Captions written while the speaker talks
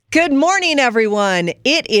Good morning, everyone.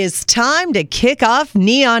 It is time to kick off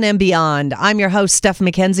Neon and Beyond. I'm your host, Steph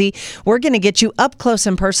McKenzie. We're going to get you up close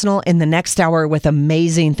and personal in the next hour with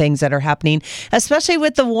amazing things that are happening, especially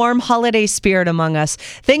with the warm holiday spirit among us.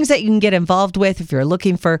 Things that you can get involved with. If you're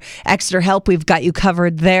looking for extra help, we've got you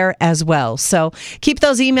covered there as well. So keep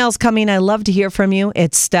those emails coming. I love to hear from you.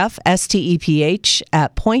 It's Steph, STEPH,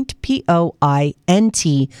 at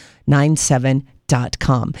POINT97.com.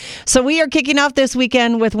 So we are kicking off this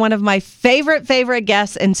weekend with one of my favorite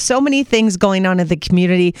guests, and so many things going on in the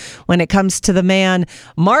community when it comes to the man,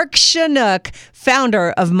 Mark Chinook,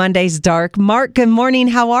 founder of Monday's Dark. Mark, good morning.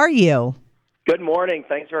 How are you? Good morning.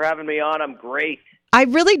 Thanks for having me on. I'm great. I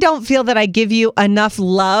really don't feel that I give you enough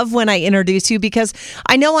love when I introduce you, because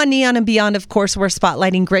I know on Neon and Beyond, of course, we're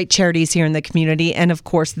spotlighting great charities here in the community. And of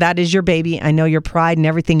course, that is your baby. I know your pride and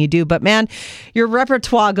everything you do. But man, your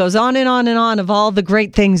repertoire goes on and on and on of all the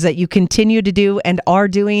great things that you continue to do and are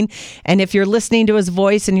doing. And if you're listening to his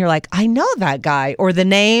voice and you're like, I know that guy, or the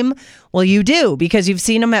name, well, you do, because you've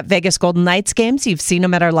seen him at Vegas Golden Knights games. You've seen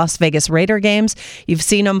him at our Las Vegas Raider games. You've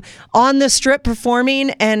seen him on the Strip performing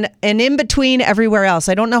and in between everywhere else.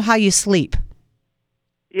 I don't know how you sleep.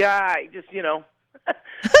 Yeah, I just,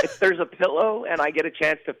 if there's a pillow and I get a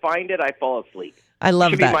chance to find it, I fall asleep. I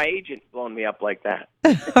love that. Should be my agent blowing me up like that.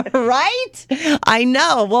 Right? I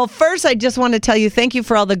know. Well, first, I just want to tell you thank you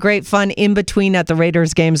for all the great fun in between at the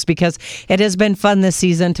Raiders games, because it has been fun this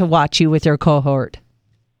season to watch you with your cohort.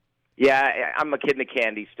 Yeah, I'm a kid in a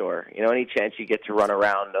candy store. Any chance you get to run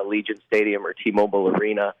around Allegiant Stadium or T-Mobile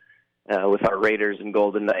Arena with our Raiders and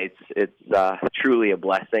Golden Knights, it's truly a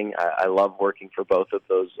blessing. I love working for both of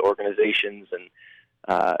those organizations, and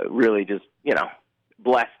really just,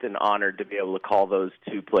 blessed and honored to be able to call those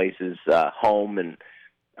two places home. And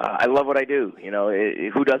I love what I do.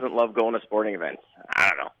 Who doesn't love going to sporting events? I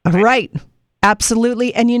don't know. Right.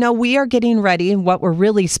 Absolutely. And, we are getting ready. And what we're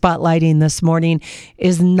really spotlighting this morning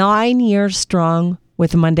is 9 years strong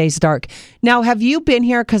with Monday's Dark. Now, have you been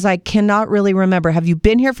here? Because I cannot really remember. Have you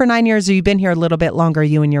been here for 9 years, or you been here a little bit longer,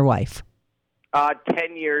 you and your wife?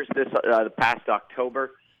 10 years the past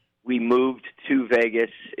October. We moved to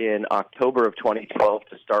Vegas in October of 2012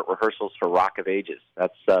 to start rehearsals for Rock of Ages.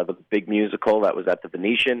 That's the big musical that was at the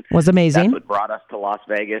Venetian. Was amazing. That's what brought us to Las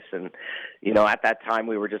Vegas. And, at that time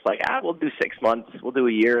we were just like, we'll do 6 months, we'll do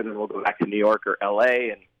a year, and then we'll go back to New York or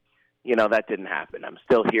L.A. And, that didn't happen. I'm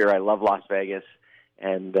still here. I love Las Vegas.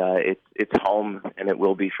 And it's home, and it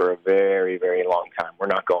will be for a very, very long time. We're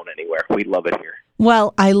not going anywhere. We love it here.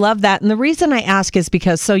 Well, I love that. And the reason I ask is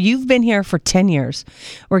because, so you've been here for 10 years.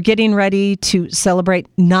 We're getting ready to celebrate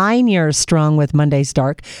 9 years strong with Monday's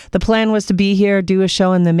Dark. The plan was to be here, do a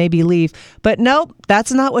show, and then maybe leave. But nope,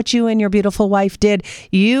 that's not what you and your beautiful wife did.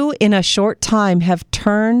 You, in a short time, have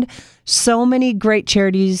turned so many great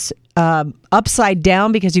charities upside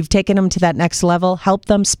down, because you've taken them to that next level, helped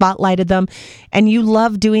them, spotlighted them, and you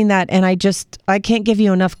love doing that. And I can't give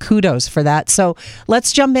you enough kudos for that. So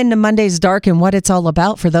let's jump into Monday's Dark and what it's all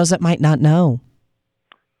about for those that might not know.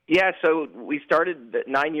 Yeah, so we started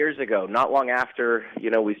 9 years ago, not long after,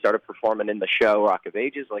 we started performing in the show Rock of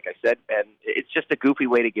Ages, like I said, and it's just a goofy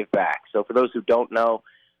way to give back. So for those who don't know,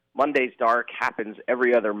 Monday's Dark happens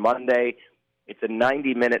every other Monday. It's a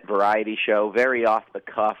 90-minute variety show, very off the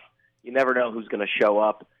cuff. You never know who's going to show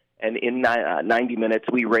up. And in 90 minutes,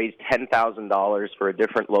 we raised $10,000 for a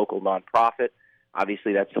different local nonprofit.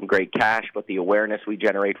 Obviously, that's some great cash, but the awareness we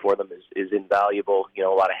generate for them is invaluable. A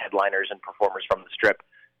lot of headliners and performers from the Strip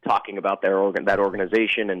talking about that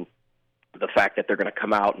organization, and the fact that they're going to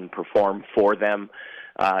come out and perform for them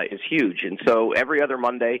is huge. And so every other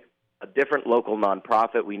Monday, a different local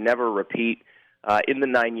nonprofit. We never repeat. In the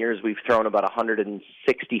 9 years, we've thrown about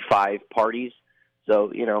 165 parties.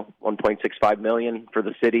 So, $1.65 million for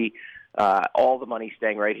the city. All the money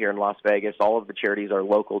staying right here in Las Vegas. All of the charities are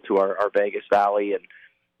local to our Vegas Valley. And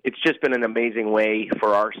it's just been an amazing way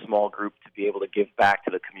for our small group to be able to give back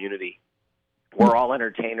to the community. We're all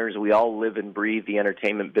entertainers. We all live and breathe the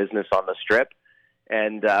entertainment business on the Strip.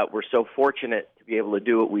 And we're so fortunate to be able to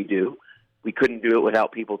do what we do. We couldn't do it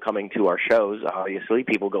without people coming to our shows, obviously.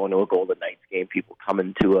 People going to a Golden Knights game, people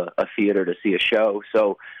coming to a theater to see a show.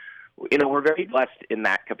 So, we're very blessed in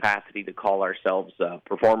that capacity to call ourselves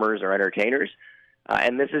performers or entertainers.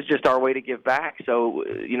 And this is just our way to give back. So,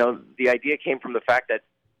 the idea came from the fact that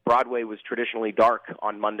Broadway was traditionally dark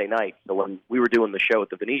on Monday night. So when we were doing the show at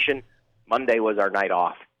the Venetian, Monday was our night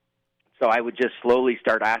off. So I would just slowly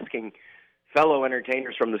start asking fellow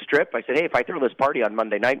entertainers from the Strip. I said, hey, if I throw this party on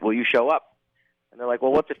Monday night, will you show up? And they're like,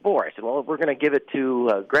 well, what's it for? I said, well, we're going to give it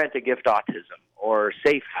to Grant a Gift Autism or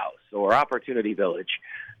Safe House or Opportunity Village.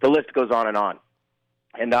 The list goes on.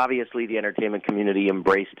 And obviously the entertainment community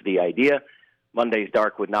embraced the idea. Monday's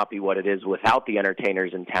Dark would not be what it is without the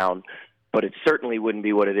entertainers in town, but it certainly wouldn't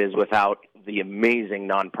be what it is without the amazing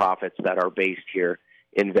nonprofits that are based here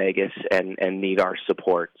in Vegas and need our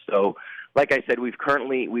support. So, like I said, we've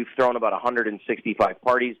thrown about 165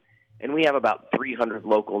 parties, and we have about 300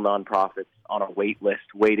 local nonprofits on a wait list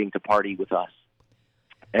waiting to party with us.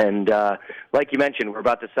 And like you mentioned, we're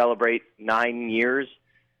about to celebrate 9 years.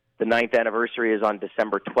 The 9th anniversary is on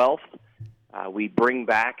December 12th. We bring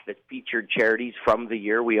back the featured charities from the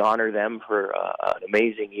year. We honor them for an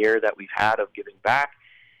amazing year that we've had of giving back.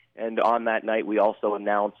 And on that night, we also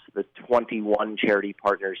announce the 21 charity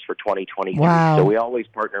partners for 2023. Wow. So we always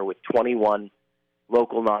partner with 21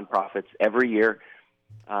 local nonprofits every year,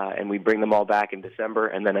 and we bring them all back in December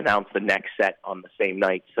and then announce the next set on the same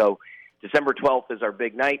night. So December 12th is our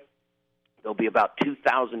big night. There'll be about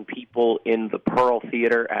 2,000 people in the Pearl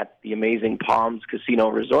Theater at the amazing Palms Casino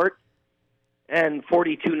Resort, and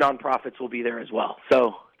 42 nonprofits will be there as well.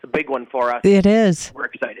 So it's a big one for us. It is. We're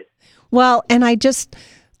excited. Well, and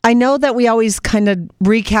I know that we always kind of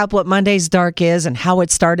recap what Monday's Dark is and how it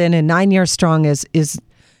started, and 9 years strong is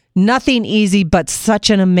nothing easy, but such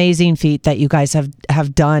an amazing feat that you guys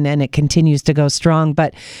have done, and it continues to go strong.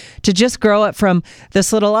 But to just grow it from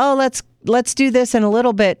this little, let's do this in a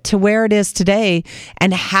little bit, to where it is today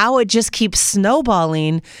and how it just keeps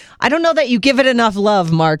snowballing. I don't know that you give it enough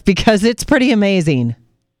love, Mark, because it's pretty amazing.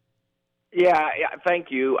 Yeah, thank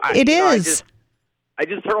you. It is. I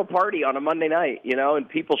just throw a party on a Monday night, and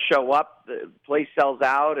people show up, the place sells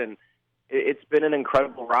out, and it's been an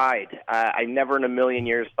incredible ride. I never in a million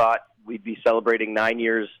years thought we'd be celebrating 9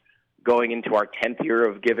 years going into our 10th year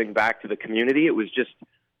of giving back to the community. It was just,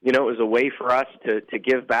 it was a way for us to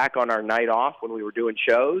give back on our night off when we were doing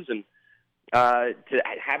shows, and to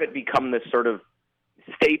have it become this sort of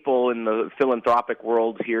staple in the philanthropic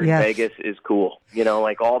world here in Vegas is cool.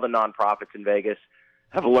 Like all the nonprofits in Vegas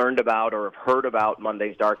have learned about or have heard about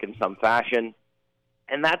Monday's Dark in some fashion,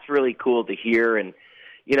 and that's really cool to hear. And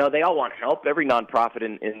they all want help. Every nonprofit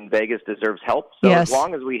in Vegas deserves help. So as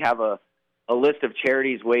long as we have a list of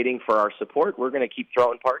charities waiting for our support, we're going to keep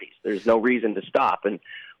throwing parties. There's no reason to stop. And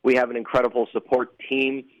we have an incredible support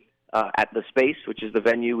team at the Space, which is the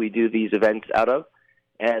venue we do these events out of.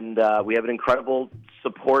 And we have an incredible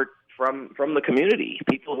support from the community,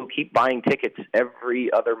 people who keep buying tickets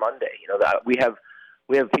every other Monday.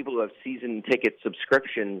 We have people who have season ticket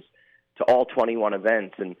subscriptions to all 21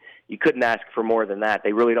 events, and you couldn't ask for more than that.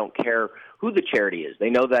 They really don't care who the charity is. They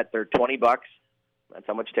know that they're $20, that's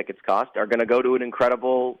how much tickets cost, are going to go to an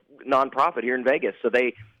incredible nonprofit here in Vegas. So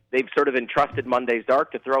they've sort of entrusted Monday's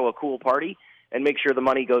Dark to throw a cool party and make sure the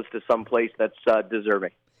money goes to some place that's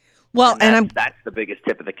deserving. Well, that's the biggest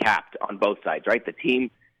tip of the cap on both sides, right? The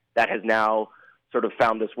team that has now sort of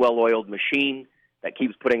found this well-oiled machine that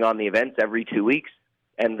keeps putting on the events every 2 weeks,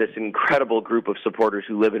 and this incredible group of supporters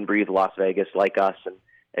who live and breathe Las Vegas like us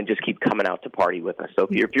and just keep coming out to party with us. So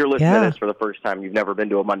if you're listening to this for the first time, you've never been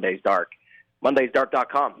to a Monday's Dark,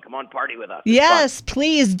 mondaysdark.com. Come on, party with us. Yes,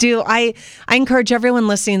 please do. I encourage everyone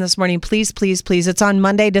listening this morning, please, please, please. It's on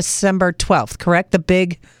Monday, December 12th, correct? The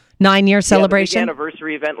big 9-year celebration? The big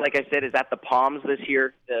anniversary event, like I said, is at the Palms this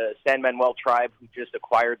year. The San Manuel tribe, who just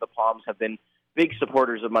acquired the Palms, have been big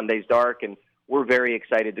supporters of Monday's Dark, and we're very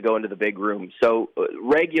excited to go into the big room. So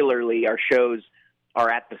regularly our shows are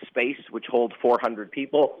at the Space, which holds 400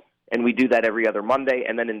 people, and we do that every other Monday.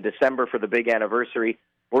 And then in December for the big anniversary,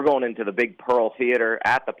 we're going into the big Pearl Theater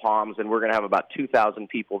at the Palms, and we're going to have about 2,000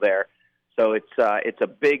 people there. So it's a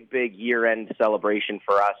big, big year-end celebration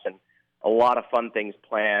for us, and a lot of fun things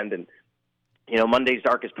planned. And Monday's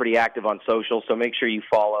Dark is pretty active on social, so make sure you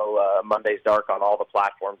follow Monday's Dark on all the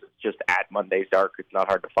platforms. It's just at Monday's Dark. It's not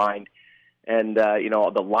hard to find. And,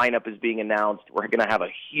 the lineup is being announced. We're going to have a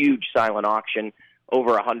huge silent auction,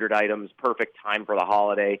 over 100 items, perfect time for the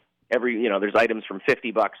holiday. There's items from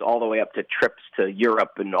 $50 all the way up to trips to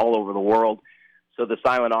Europe and all over the world. So the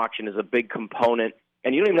silent auction is a big component.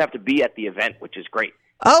 And you don't even have to be at the event, which is great.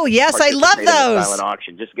 Oh, yes, I love those. Silent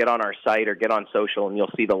auction. Just get on our site or get on social, and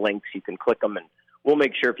you'll see the links. You can click them, and we'll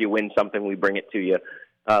make sure if you win something, we bring it to you.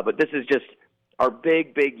 But this is just our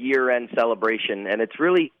big, big year-end celebration, and it's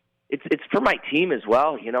really it's for my team as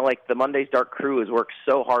well. Like the Monday's Dark crew has worked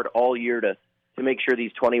so hard all year to make sure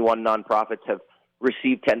these 21 nonprofits have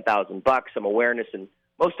received $10,000, some awareness, and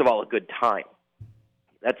most of all, a good time.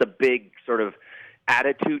 That's a big sort of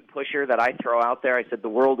attitude pusher that I throw out there. I said the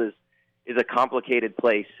world is a complicated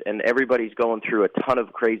place, and everybody's going through a ton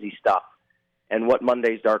of crazy stuff. And what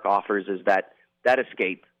Monday's Dark offers is that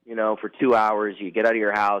escape. For 2 hours, you get out of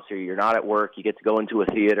your house or you're not at work, you get to go into a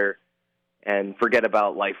theater and forget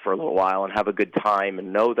about life for a little while and have a good time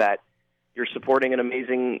and know that you're supporting an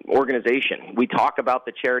amazing organization. We talk about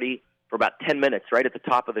the charity for about 10 minutes right at the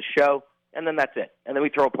top of the show, and then that's it. And then we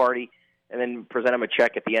throw a party and then present them a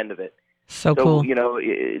check at the end of it. So cool.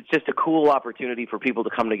 It's just a cool opportunity for people to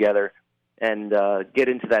come together and get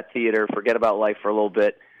into that theater, forget about life for a little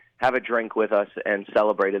bit, have a drink with us, and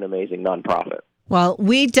celebrate an amazing nonprofit. Well,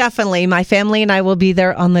 we definitely, my family and I will be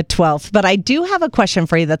there on the 12th. But I do have a question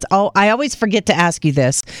for you. I always forget to ask you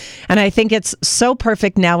this. And I think it's so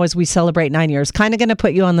perfect now as we celebrate 9 years. Kind of going to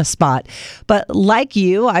put you on the spot. But like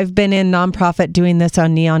you, I've been in nonprofit doing this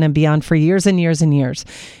on Neon and Beyond for years and years and years.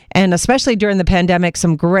 And especially during the pandemic,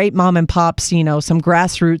 some great mom and pops, some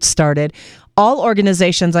grassroots started. All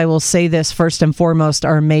organizations, I will say this first and foremost,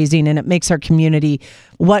 are amazing. And it makes our community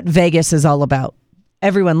what Vegas is all about.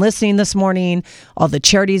 Everyone listening this morning, all the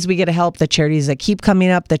charities we get to help, the charities that keep coming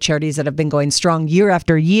up, the charities that have been going strong year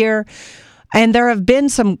after year. And there have been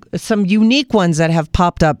some unique ones that have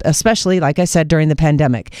popped up, especially, like I said, during the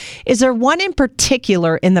pandemic. Is there one in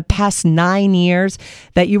particular in the past 9 years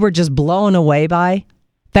that you were just blown away by?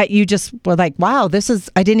 That you just were like, wow,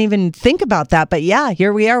 I didn't even think about that. But yeah,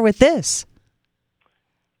 here we are with this.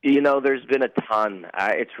 There's been a ton.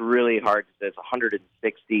 It's really hard to say. It's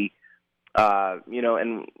 160.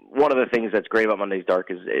 And one of the things that's great about Monday's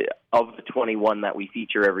Dark is of the 21 that we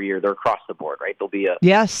feature every year, they're across the board, right? There'll be a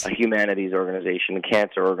humanities organization, a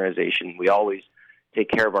cancer organization. We always take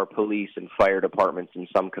care of our police and fire departments in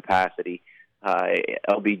some capacity,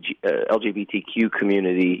 LGBTQ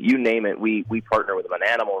community, you name it. We partner with them, an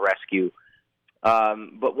animal rescue.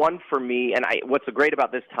 But one for me, and what's great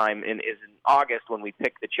about this time is in August when we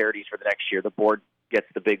pick the charities for the next year, the board gets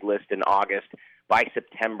the big list in August. By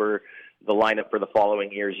September, the lineup for the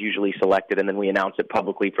following year is usually selected, and then we announce it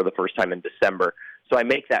publicly for the first time in December. So I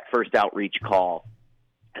make that first outreach call.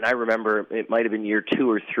 And I remember it might have been year 2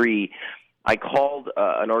 or 3, I called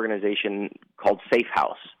an organization called Safe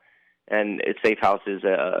House. And Safe House is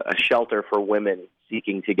a shelter for women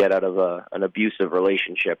seeking to get out of an abusive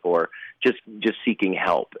relationship or just seeking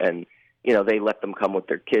help. And, they let them come with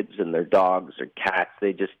their kids and their dogs or cats.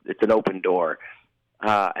 It's an open door.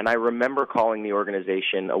 And I remember calling the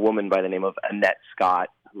organization, a woman by the name of Annette Scott,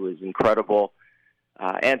 who is incredible,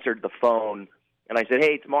 answered the phone, and I said,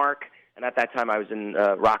 hey, it's Mark. And at that time, I was in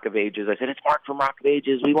Rock of Ages. I said, it's Mark from Rock of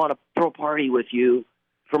Ages. We want to throw a party with you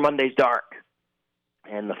for Monday's Dark.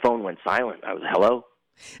 And the phone went silent. I was, hello?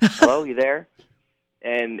 Hello, you there?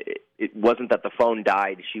 And it wasn't that the phone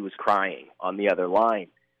died. She was crying on the other line.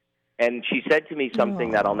 And she said to me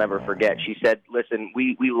something that I'll never forget. She said, listen,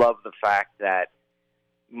 we love the fact that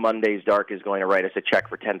Monday's Dark is going to write us a check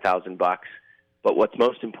for $10,000. But what's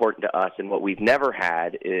most important to us and what we've never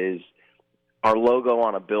had is our logo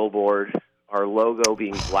on a billboard, our logo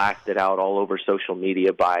being blasted out all over social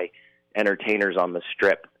media by entertainers on the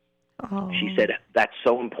Strip. Oh. She said, that's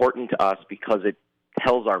so important to us because it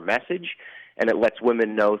tells our message and it lets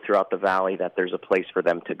women know throughout the valley that there's a place for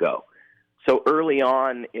them to go. So early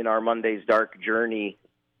on in our Monday's Dark journey,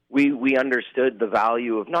 we understood the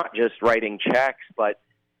value of not just writing checks, but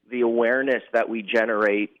the awareness that we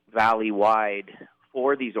generate valley-wide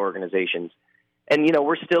for these organizations. And,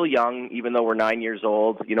 we're still young, even though we're 9 years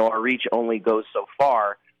old. Our reach only goes so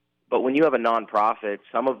far. But when you have a nonprofit,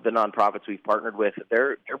 some of the nonprofits we've partnered with,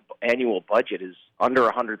 their annual budget is under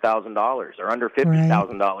 $100,000 or under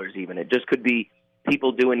 $50,000 even. It just could be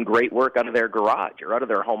people doing great work out of their garage or out of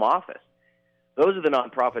their home office. Those are the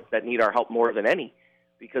nonprofits that need our help more than any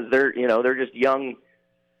because they're just young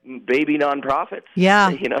baby nonprofits,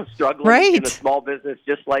 struggling in a small business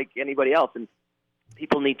just like anybody else. And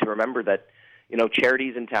people need to remember that,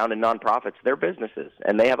 charities in town and nonprofits, they're businesses,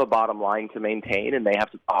 and they have a bottom line to maintain, and they have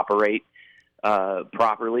to operate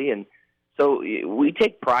properly. And so we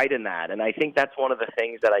take pride in that. And I think that's one of the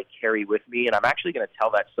things that I carry with me. And I'm actually going to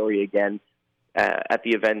tell that story again at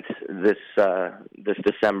the event this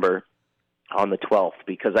December on the 12th,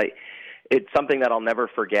 because it's something that I'll never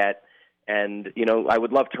forget. And, I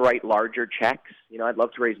would love to write larger checks. I'd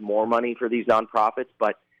love to raise more money for these nonprofits,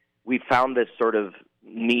 but we found this sort of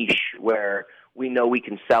niche where we know we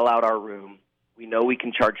can sell out our room. We know we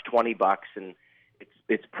can charge $20, and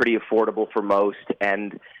it's pretty affordable for most.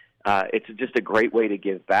 And it's just a great way to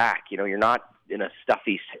give back. You're not in a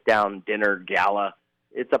stuffy sit-down dinner gala.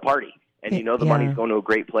 It's a party, and the money's going to a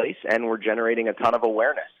great place, and we're generating a ton of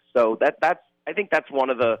awareness. So I think that's one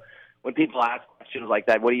of the, when people ask questions like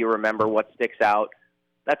that, what do you remember, what sticks out?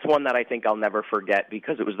 That's one that I think I'll never forget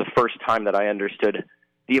because it was the first time that I understood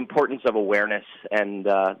the importance of awareness and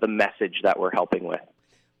the message that we're helping with.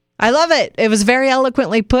 I love it. It was very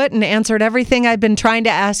eloquently put and answered everything I've been trying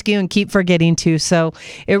to ask you and keep forgetting to. So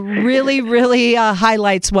it really, really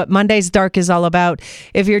highlights what Monday's Dark is all about.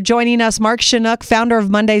 If you're joining us, Mark Chinook, founder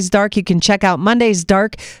of Monday's Dark, you can check out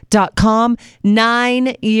mondaysdark.com.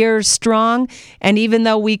 9 years strong. And even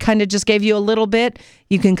though we kind of just gave you a little bit,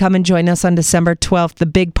 you can come and join us on December 12th, the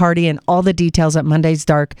big party, and all the details at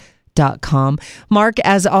mondaysdark.com. Mark,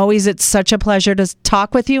 as always, it's such a pleasure to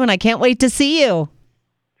talk with you, and I can't wait to see you.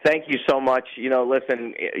 Thank you so much.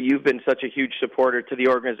 Listen, you've been such a huge supporter to the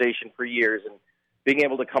organization for years, and being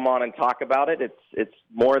able to come on and talk about it, it's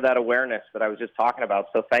more of that awareness that I was just talking about.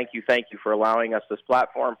 So thank you for allowing us this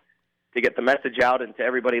platform to get the message out, and to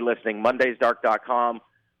everybody listening, mondaysdark.com.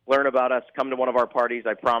 Learn about us. Come to one of our parties.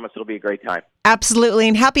 I promise it'll be a great time. Absolutely,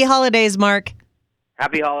 and happy holidays, Mark.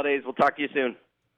 Happy holidays. We'll talk to you soon.